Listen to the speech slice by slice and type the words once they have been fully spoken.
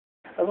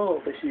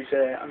Hello, this is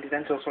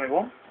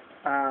Andy21,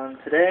 and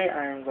today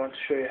I am going to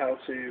show you how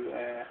to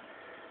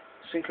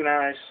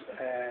synchronize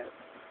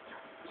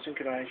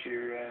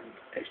your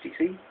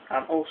HTC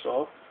and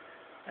also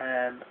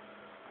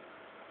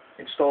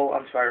install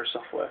antivirus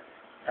software.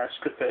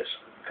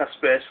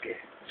 Kaspersky.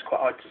 It's quite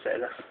hard to say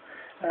this,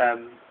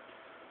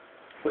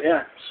 but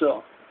yeah.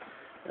 So,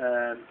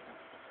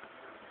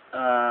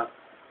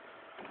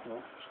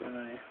 what's going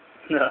on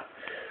here?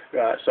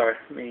 Right, sorry,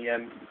 my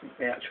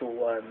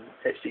actual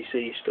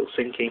HTC is still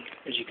syncing,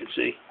 as you can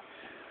see.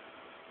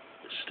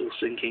 It's still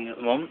syncing at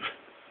the moment.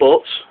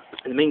 But,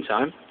 in the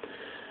meantime,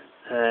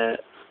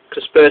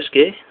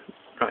 Kaspersky,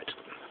 right,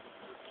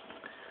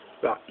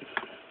 start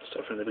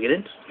from the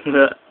beginning.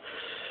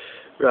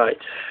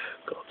 Right,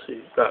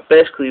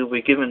 basically you'll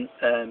be given,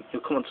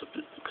 you'll come onto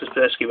the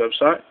Kaspersky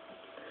website,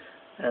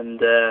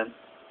 and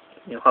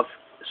you'll have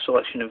a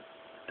selection of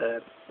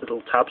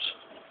little tabs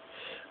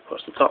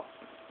across the top.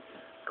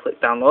 Click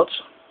downloads,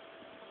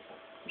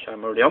 which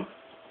I'm already on.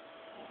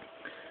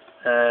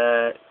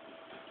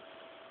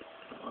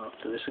 I'll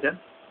do this again.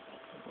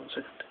 1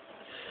 second.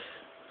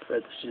 I'm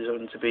afraid this is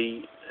going to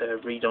be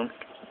redone,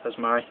 as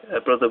my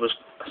brother was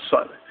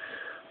slightly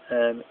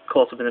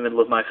caught up in the middle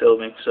of my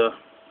filming, so I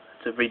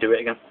had to redo it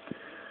again.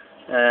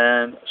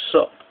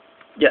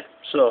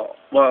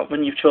 Well,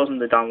 when you've chosen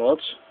the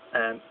downloads,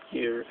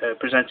 you're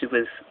presented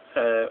with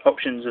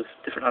options of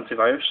different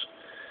antivirus.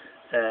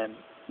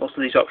 Most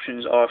of these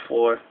options are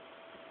for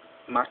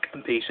Mac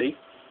and PC.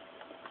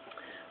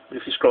 But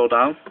if you scroll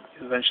down,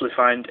 you eventually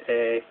find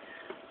a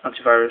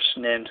antivirus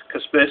named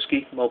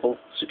Kaspersky Mobile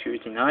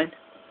Security 9.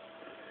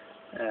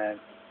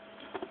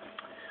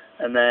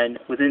 And then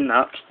within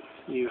that,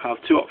 you have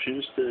two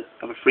options to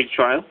have a free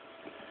trial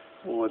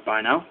or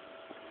buy now.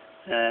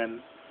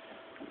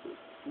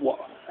 What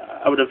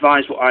I would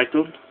advise what I've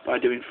done by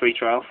doing free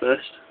trial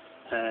first.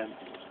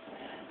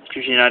 It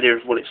gives you an idea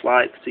of what it's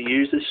like to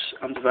use this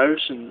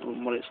antivirus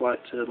and what it's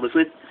like to live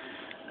with,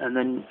 and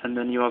then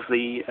you have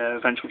the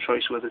eventual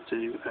choice whether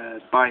to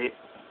buy it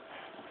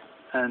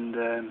and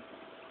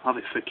have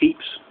it for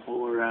keeps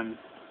or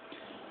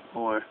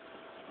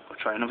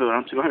try another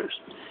antivirus.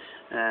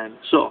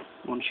 So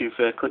once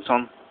you've clicked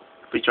on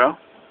free trial,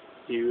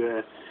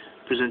 you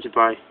presented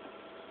by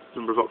a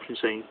number of options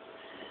saying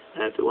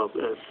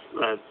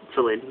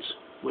fill-ins,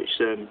 which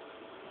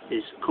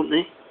is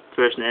company,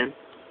 first name,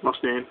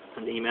 last name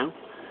and email.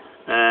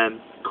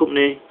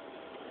 Company,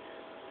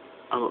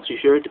 I'm not too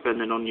sure,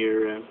 depending on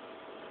your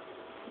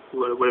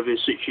whatever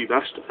suits you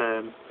best.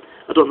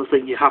 I don't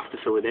think you have to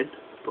fill it in,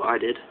 but I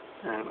did.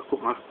 I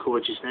put my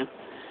college's name.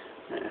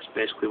 That's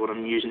basically what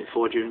I'm using it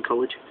for during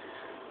college.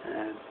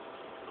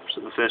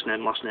 So my first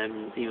name, last name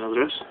and email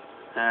address.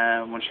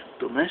 Once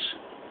you've done this,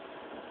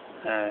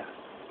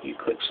 you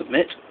click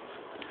submit,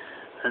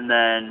 and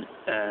then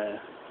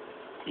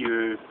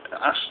you're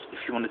asked if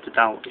you want to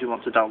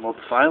download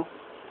the file,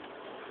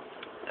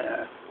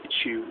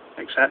 which you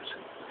accept,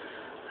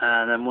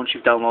 and then once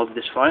you've downloaded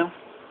this file,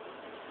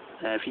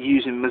 if you're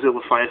using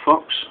Mozilla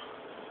Firefox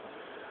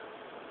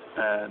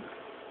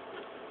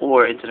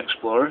or Internet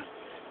Explorer,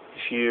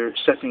 if you're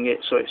setting it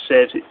so it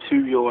saves it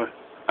to your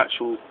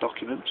actual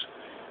documents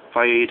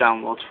via your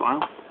downloads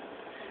file,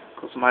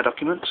 go to My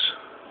Documents,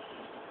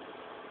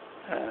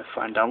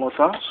 find Download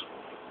Files,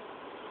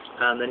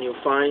 and then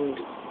you'll find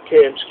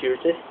KM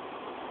Security,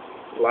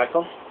 little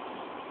icon.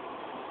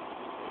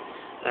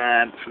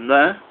 From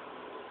there,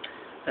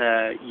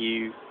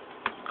 you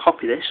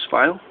copy this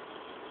file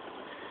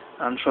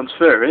and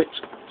transfer it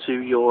to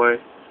your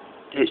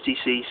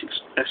HTC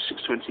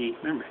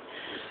S620 memory.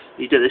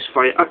 You do this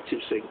via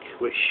ActiveSync,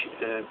 which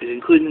is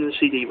included in the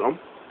CD-ROM,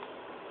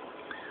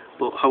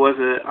 but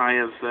however I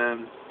have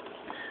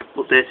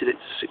updated it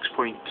to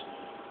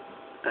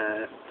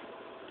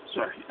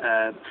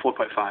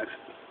 4.5.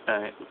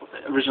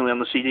 Originally on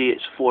the CD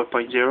it's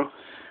 4.0,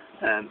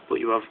 but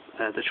you have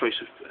the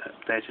choice of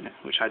updating it,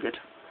 which I did.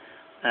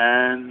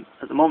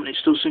 At the moment it's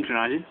still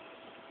synchronizing,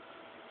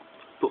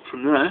 but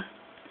from there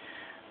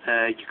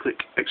you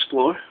click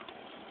Explore,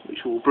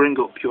 which will bring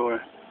up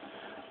your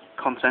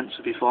contents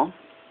of your form,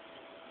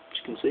 which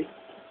you can see.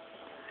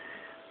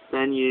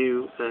 Then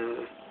you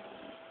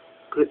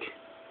click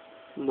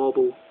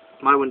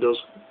My Windows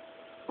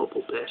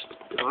mobile based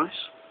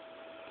device.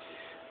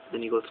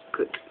 Then you go to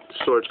click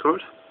storage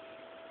card,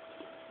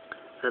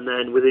 and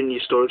then within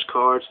your storage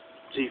card,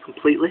 do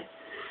completely,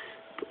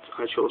 but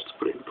I chose to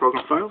put it in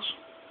program files,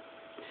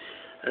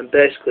 and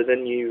basically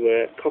then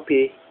you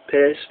copy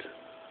paste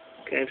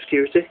KM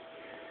Security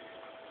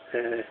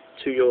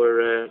to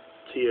your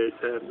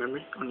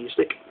memory on your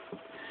stick,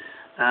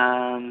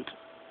 and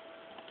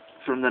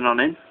from then on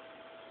in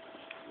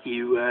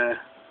you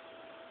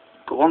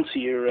go on to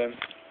your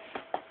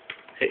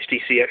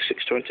HTC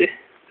S620,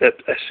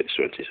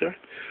 sorry.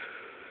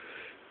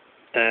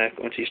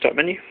 Go into your start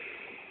menu,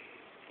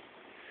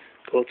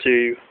 go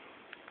to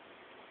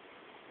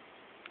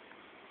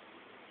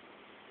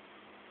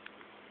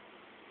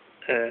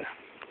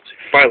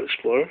File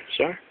Explorer,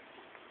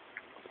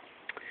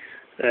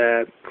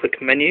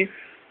 click Menu,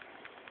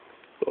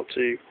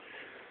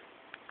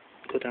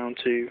 go down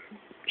to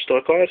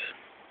storage card,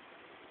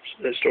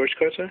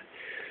 sorry.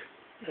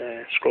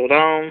 Scroll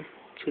down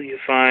till you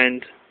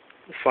find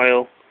the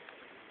file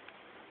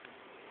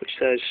which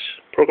says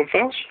Program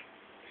Files,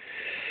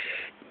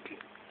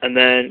 and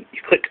then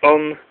you click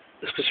on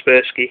the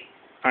Kaspersky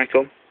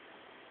icon,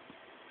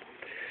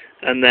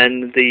 and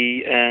then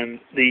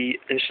the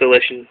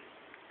installation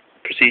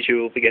procedure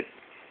will begin.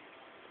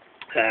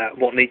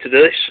 Won't need to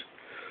do this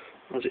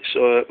as it's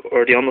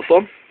already on the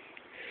phone,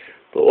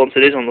 but once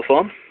it is on the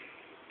phone,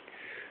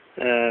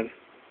 the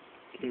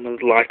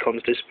little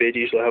icon's disappeared.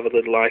 Usually I have a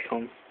little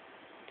icon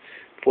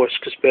for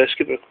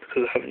Kaspersky, but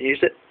because I haven't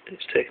used it,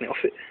 it's taken it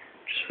off it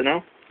just for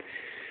now.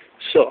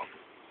 So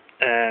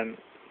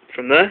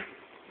from there,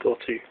 go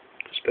to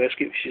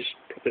Kaspersky, which is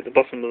probably at the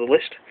bottom of the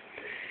list.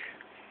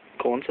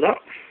 Go on to that.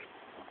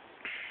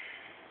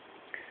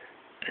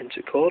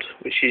 Enter code,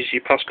 which is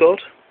your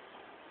passcode.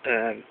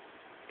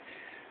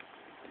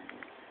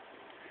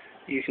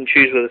 You can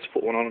choose whether to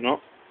put one on or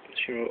not.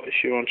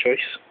 It's your own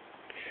choice.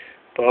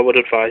 But I would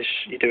advise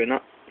you doing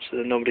that so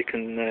that nobody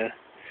can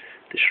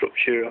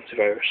disrupt your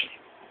antivirus.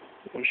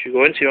 Once you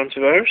go into your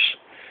antivirus,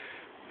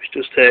 which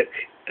does take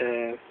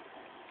a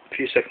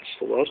few seconds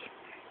to load,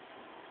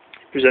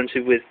 you're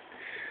presented with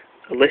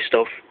a list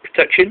of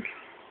protection,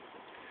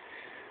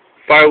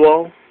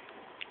 firewall,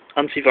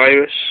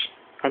 antivirus,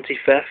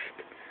 anti-theft,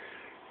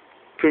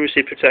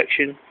 privacy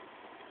protection,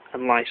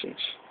 and license.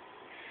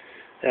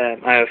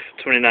 I have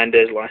 29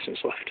 days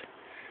license left,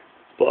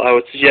 but I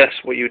would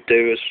suggest what you would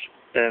do is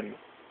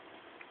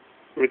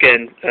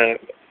again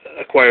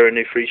acquire a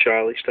new free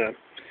trial each time,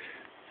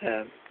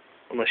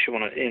 unless you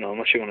want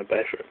to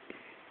pay for it.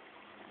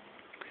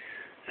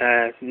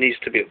 Needs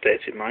to be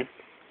updated, mine,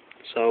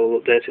 so I'll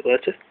update it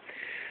later.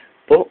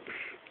 But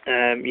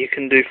you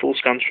can do full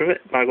scans from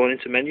it by going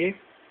into menu,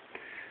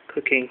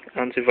 clicking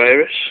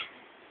antivirus.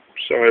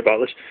 Sorry about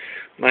this,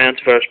 my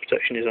antivirus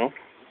protection is on.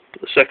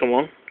 But the second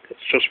one,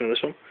 trust me,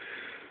 this one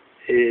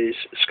is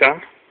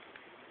scan.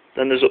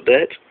 Then there's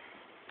update.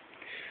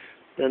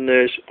 Then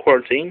there's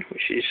quarantine,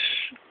 which is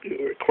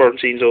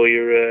quarantines all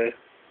your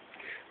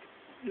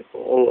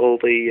all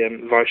the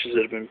viruses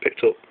that have been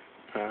picked up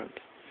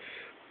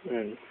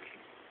and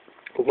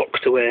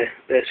locked away,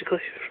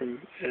 basically, from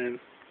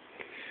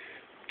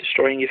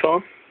destroying your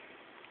phone.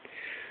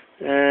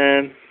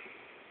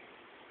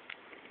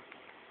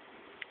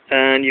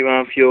 And you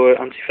have your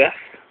anti-theft,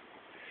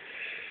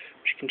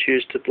 which you can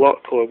choose to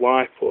block or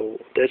wipe or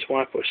data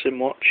wipe or SIM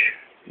watch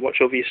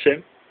over your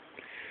SIM.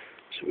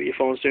 So what your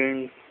phone's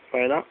doing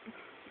via that.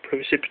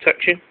 Privacy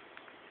protection,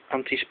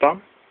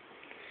 anti-spam,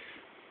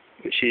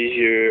 which is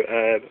your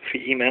for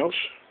emails,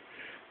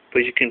 but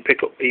you can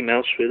pick up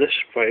emails through this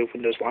via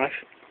Windows Live.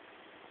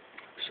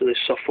 So this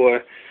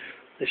software,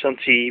 this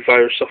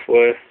antivirus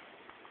software,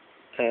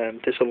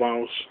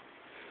 disallows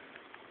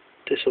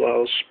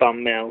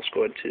spam mails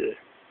going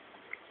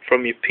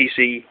from your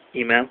PC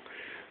email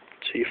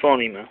to your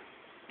phone email,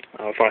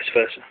 or vice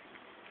versa.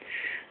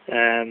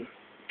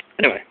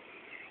 Anyway,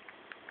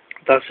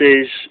 that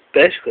is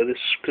basically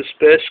this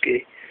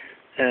Kaspersky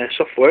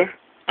software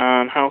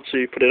and how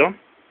to put it on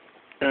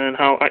and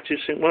how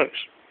ActiveSync works.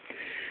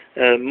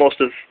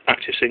 Most of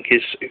ActiveSync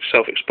is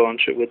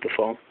self-explanatory with the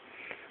phone.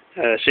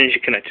 As soon as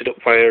you connect it up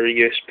via a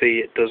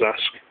USB, it does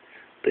ask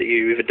that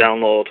you either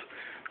download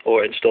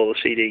or install the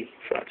CD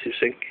for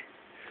ActiveSync.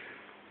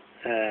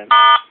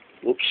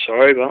 Whoops,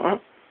 sorry about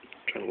that.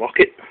 Trying to lock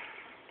it.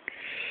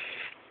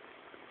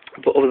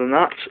 But other than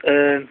that,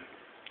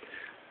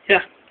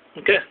 yeah,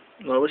 okay.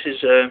 Well, this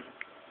is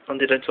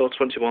Andy Dental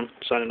 21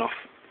 signing off.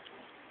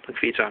 Thank you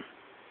for your time.